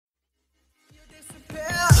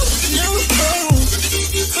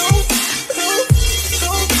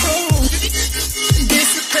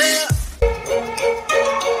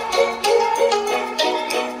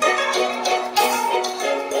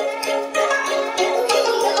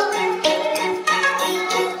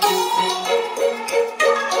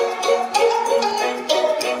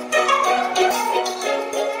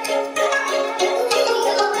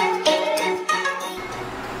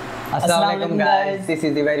Welcome guys, this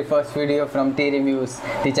is the very first video from Treviews,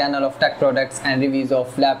 the channel of tech products and reviews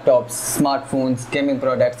of laptops, smartphones, gaming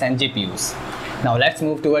products and GPUs. Now let's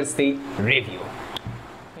move towards the review.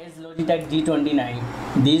 Here's Logitech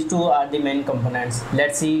G29. These two are the main components.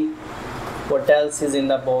 Let's see what else is in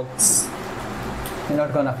the box. You're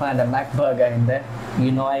not gonna find a Mac burger in there.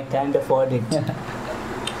 You know I can't afford it.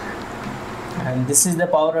 And this is the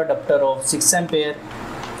power adapter of 6 ampere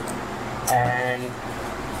and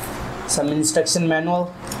some instruction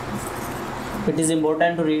manual. It is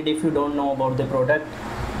important to read if you don't know about the product.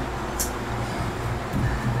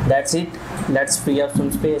 That's it. Let's free up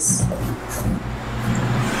some space.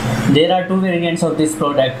 There are two variants of this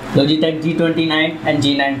product, Logitech G29 and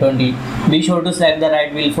G920. Be sure to select the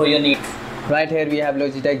right wheel for your needs. Right here we have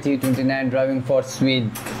Logitech G29 driving force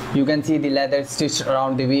wheel. You can see the leather stitched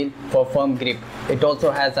around the wheel for firm grip. It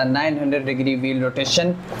also has a 900-degree wheel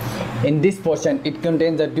rotation. In this portion, it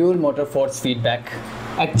contains a dual motor force feedback.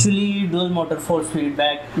 Actually, dual motor force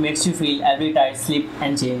feedback makes you feel every tire slip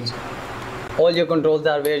and change. All your controls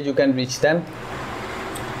are where you can reach them.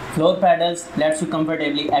 Floor pedals lets you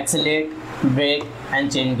comfortably accelerate, brake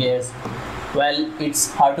and change gears. Well,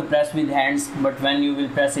 it's hard to press with hands, but when you will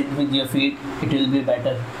press it with your feet, it will be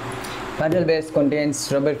better. Pedal base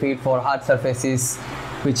contains rubber feet for hard surfaces,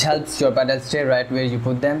 which helps your pedals stay right where you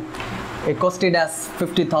put them. It costed us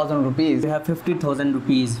 50,000 rupees. If you have 50,000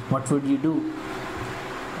 rupees, what would you do?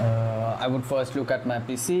 I would first look at my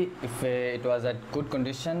PC if it was at good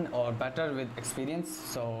condition or better with Experience,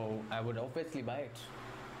 so I would obviously buy it.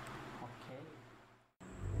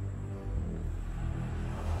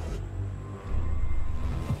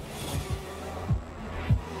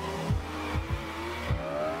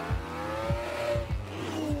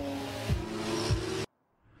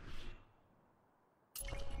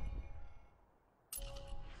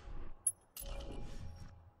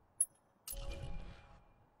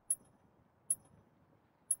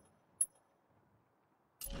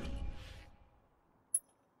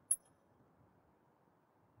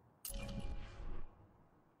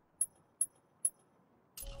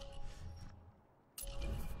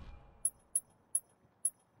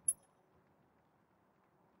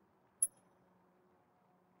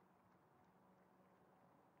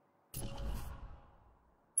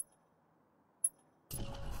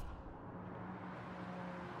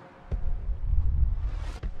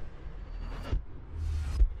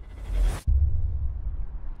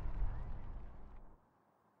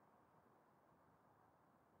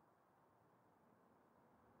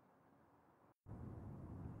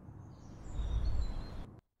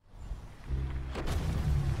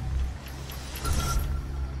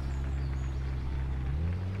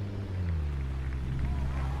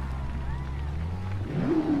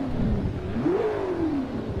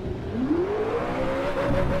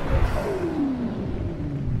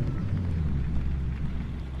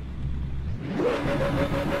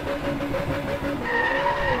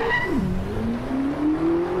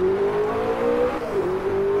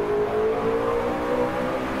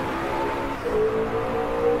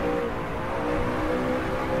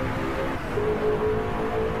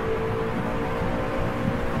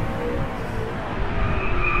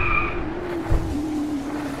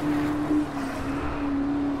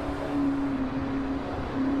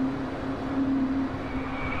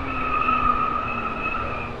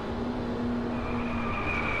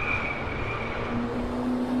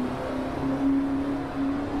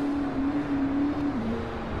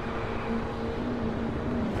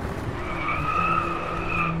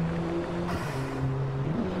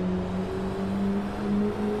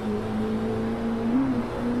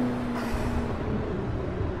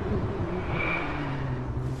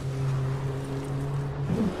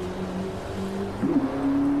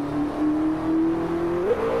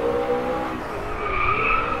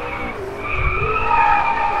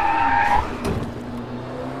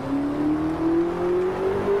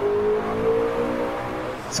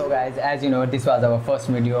 So guys, as you know, this was our first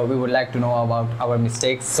video. We would like to know about our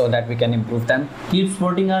mistakes so that we can improve them. Keep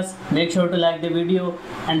supporting us. Make sure to like the video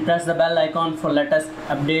and press the bell icon for latest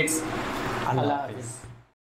updates. Allah Hafiz.